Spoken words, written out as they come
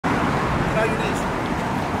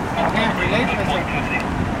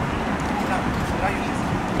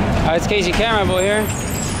It's Casey Camera Boy here.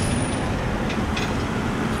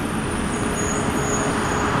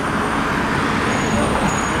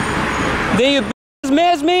 Do you bitches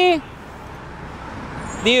miss me?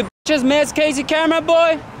 Do you bitches miss Casey Camera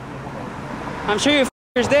Boy? I'm sure your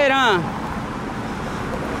f***er's dead, huh?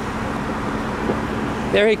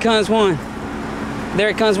 There he comes one. There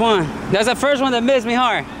he comes one. That's the first one that missed me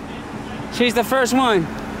hard. She's the first one.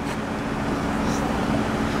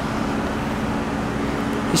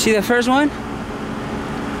 You see the first one?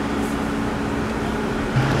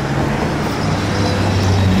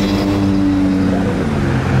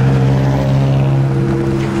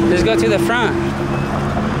 Let's go to the front.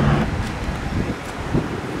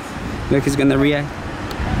 Look, he's gonna react.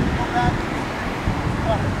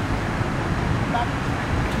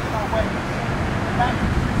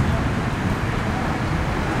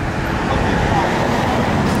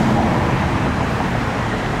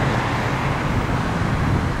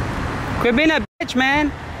 Quit being a bitch,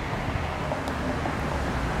 man.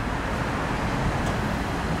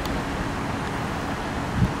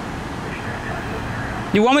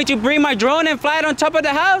 You want me to bring my drone and fly it on top of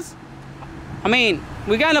the house? I mean,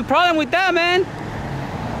 we got no problem with that, man.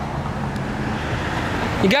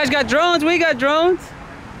 You guys got drones, we got drones.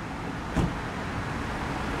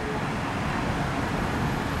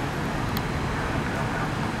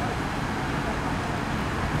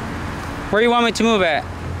 Where do you want me to move at?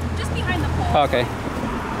 Just behind the pole. Okay.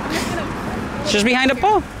 Just behind the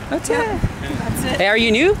pole? That's it. That's it. Hey, are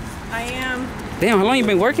you new? I am. Damn, how long you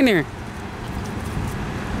been working here?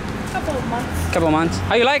 Couple of months. Couple months.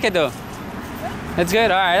 How you like it though? That's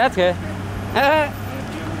good. All right, that's good.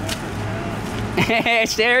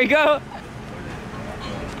 There we go.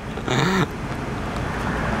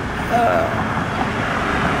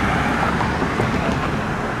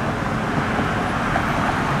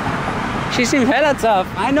 She seems hella tough.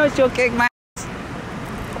 I know she'll kick my ass.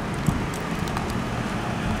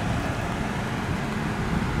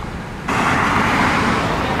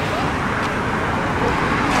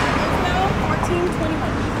 No, 1421.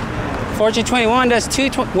 1421, that's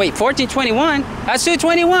 220. Wait, 1421? That's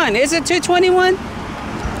 221. Is it 221?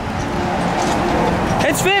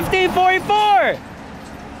 It's 1544.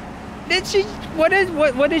 Did she?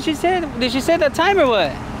 What did she say? Did she say the time or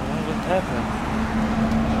what? What happened?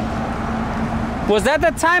 Was that the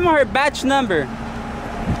time or her batch number?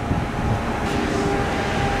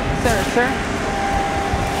 Sir.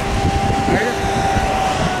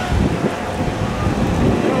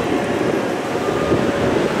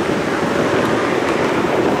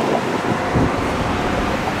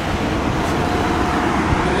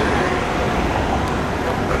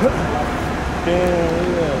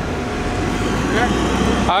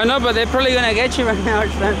 I don't know, but they're probably gonna get you right now or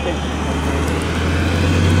something.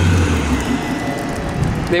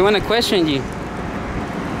 They want to question you.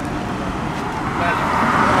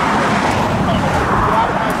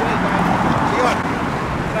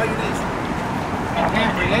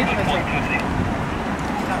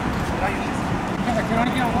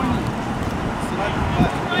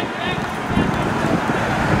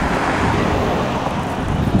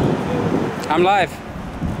 I'm live.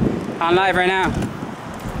 I'm live right now.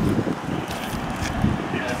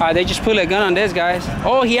 They just put a gun on this, guys.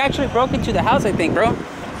 Oh, he actually broke into the house, I think, bro.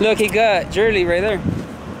 Look, he got Jerly right there.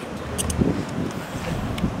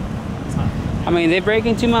 I mean, they break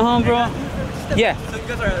into my home, bro. Yeah. So you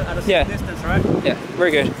guys are at a safe distance, right? Yeah, we're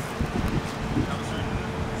good.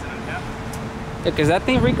 Yeah, because that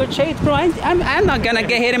thing ricochets, bro. I'm not gonna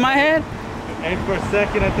get hit in my head. And for a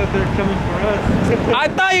second, I thought they were coming for us. I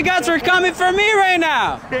thought you guys were coming for me right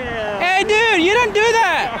now. Yeah. Hey, dude, you don't do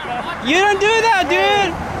that. You don't do that,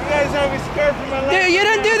 dude. You guys have me scared for my life. Dude, you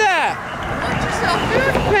don't do that. Watch yourself,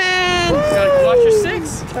 dude. Man. Gotta watch your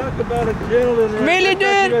six. Talk about a gentleman. Really,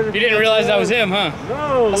 dude? You didn't realize that was him, huh?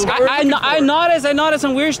 No. I noticed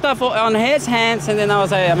some weird stuff on his hands, and then I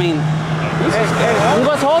was like, I mean, he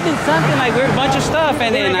was holding something like weird bunch of stuff,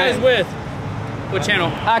 and Who are then you guys with? What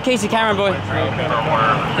channel? Casey Camera Boy.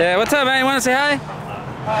 Yeah, what's up, man? You want to say hi?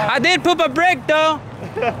 I did poop a brick, though.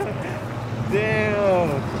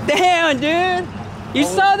 Damn. Damn, dude. You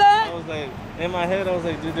saw that? I was like, in my head, I was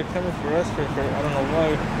like, dude, they're coming for us for I don't know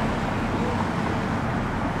why.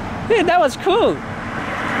 Dude, that was cool.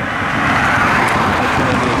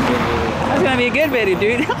 That's gonna be a good video,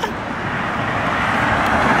 dude.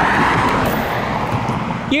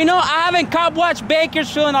 You know, I haven't cop watched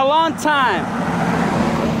Bakersfield in a long time.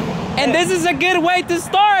 And this is a good way to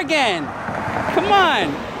start again. Come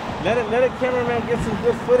on. Let it cameraman get some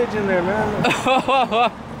good footage in there, man.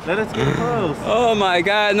 Let us get close. Oh my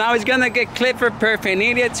God, now he's gonna get clipped for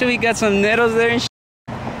paraphernalia too. He got some needles there and shit.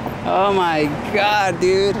 Oh my God,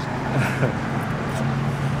 dude.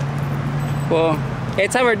 Well,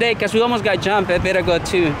 it's our day because we almost got jumped a bit ago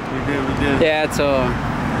too. We did. Yeah, so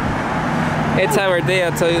it's our day,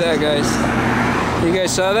 I'll tell you that, guys. You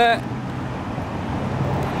guys saw that?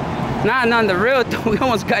 Nah, on the real, we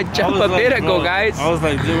almost got jumped a bit ago, guys. I was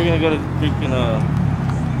like, dude, we're gonna go to freaking,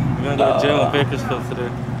 we're gonna go to jail in Bakersfield today.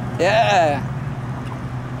 Yeah.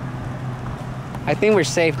 I think we're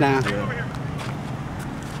safe now. Yeah.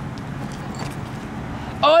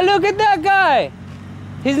 Oh, look at that guy.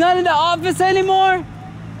 He's not in the office anymore.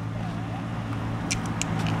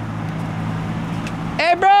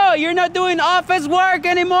 Hey, bro, you're not doing office work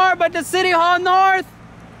anymore, but the City Hall North.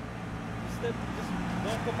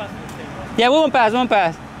 Yeah, we won't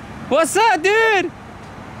pass. What's up, dude?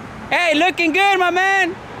 Hey, looking good, my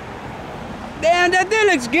man. Damn, that dude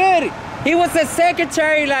looks good. He was a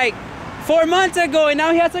secretary like 4 months ago, and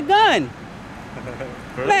now he has a gun.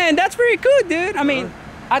 Man, that's pretty cool, dude. I mean,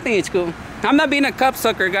 I think it's cool. I'm not being a cup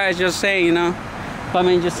sucker, guys, just saying, you know. But I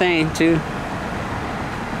mean, just saying, too.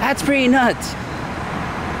 That's pretty nuts.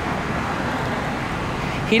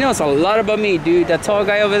 He knows a lot about me, dude. That tall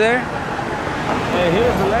guy over there. Hey, he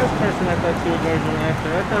was the last person I thought you were going to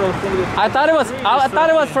after. I thought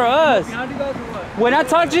it was for us. When I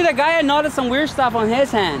talked to the guy, I noticed some weird stuff on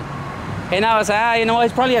his hand. And I was like, you know what,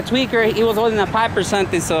 he's probably a tweaker. He was holding a pipe or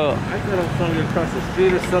something, so. I thought I was somebody across the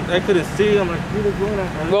street or something. I couldn't see. I'm like, who's going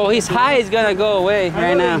after? Well, he's high, he's gonna go away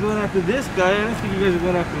right now. I was going after this guy. I didn't think you guys were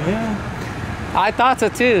going after him. I thought so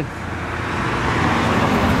too.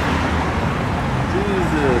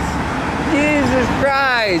 Jesus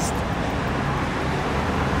Christ.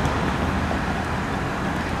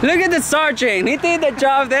 Look at the sergeant. He did the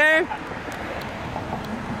job there.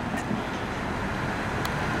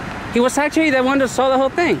 He was actually the one that saw the whole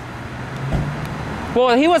thing.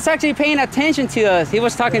 Well, he was actually paying attention to us. He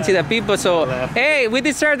was talking to the people, so hey, we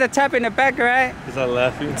deserve the tap in the back, right? Is that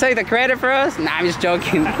laughing? Take the credit for us? Nah, I'm just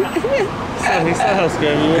joking. He saw how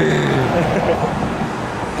scared we were.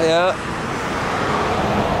 Yeah.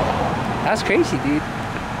 That's crazy, dude.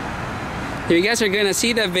 You guys are gonna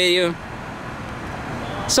see that video.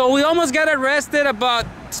 So we almost got arrested about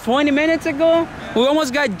 20 minutes ago. We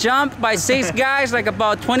almost got jumped by 6 guys like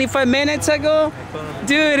about 25 minutes ago.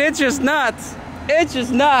 Dude, it's just nuts. It's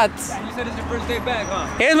just nuts. You said it's your first day back, huh?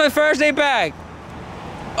 It's my first day back.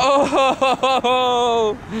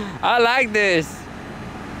 Oh, I like this.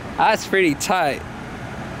 That's pretty tight.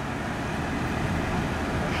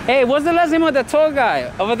 Hey, what's the last name of the tall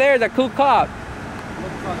guy over there, the cool cop?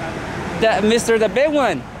 The big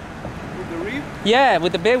one. With the reef? Yeah,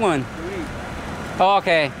 with the big one. Oh,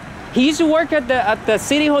 okay. He used to work at the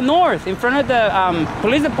City Hall North in front of the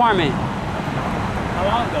police department. How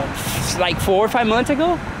long ago? Like 4 or 5 months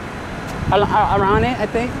ago. Around it, I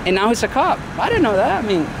think. And now he's a cop. I didn't know that. I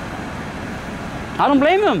mean, I don't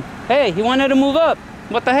blame him. Hey, he wanted to move up.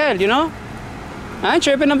 What the hell, you know? I ain't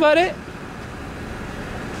tripping about it.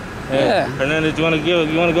 Hey, yeah. Hernandez, you want to go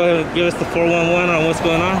ahead and give us the 411 on what's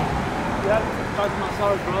going on? Yeah, talk to my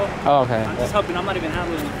sergeant, bro. Oh, okay. I'm just helping. I'm not even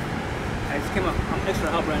handling it. I just came up. I'm extra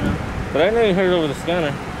help right now. But I know you heard over the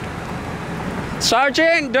scanner.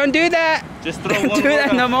 Sergeant, don't do that. Just throw don't one do word that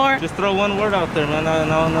out. no more. Just throw one word out there, man.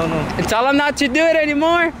 No. Tell him not to do it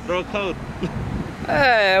anymore. Throw a code.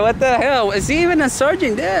 Hey, what the hell? Is he even a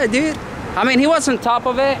sergeant? Yeah, dude. I mean, he was on top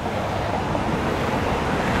of it.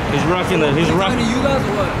 He's rocking the. He's rocking. To you guys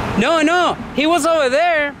or what? No. He was over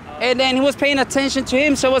there, and then he was paying attention to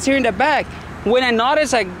him, so I was here in the back. When I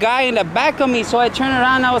noticed a guy in the back of me, so I turned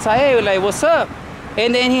around and I was like, hey, like, what's up?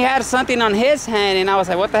 And then he had something on his hand, and I was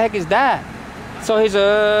like, what the heck is that? So he's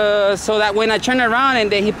so that when I turned around,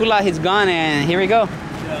 and then he pulled out his gun, and here we go.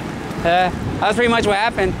 Yeah. That's pretty much what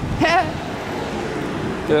happened. Yeah.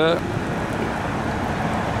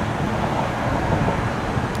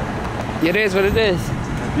 It is what it is.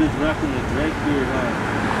 That dude's rocking the Drake beard,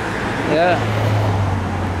 huh? Yeah.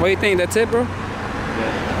 What do you think? That's it, bro?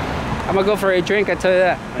 Yeah. I'm gonna go for a drink, I tell you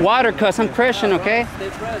that. Water, cuz I'm Christian, okay? Stay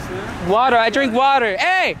fresh, man. Water, I drink water.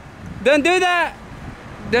 Hey! Don't do that!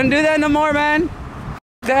 Don't do that no more, man.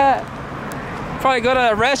 That. Probably go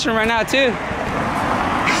to a restaurant right now, too.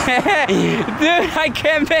 Dude, I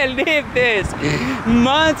can't believe this.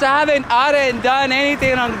 Months I haven't done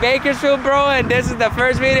anything on Bakersfield, bro, and this is the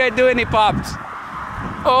first video I do any pops.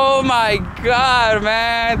 Oh my God,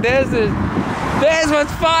 man. This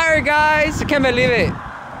was fire, guys. I can't believe it.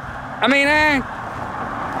 I mean,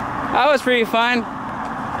 that was pretty fun.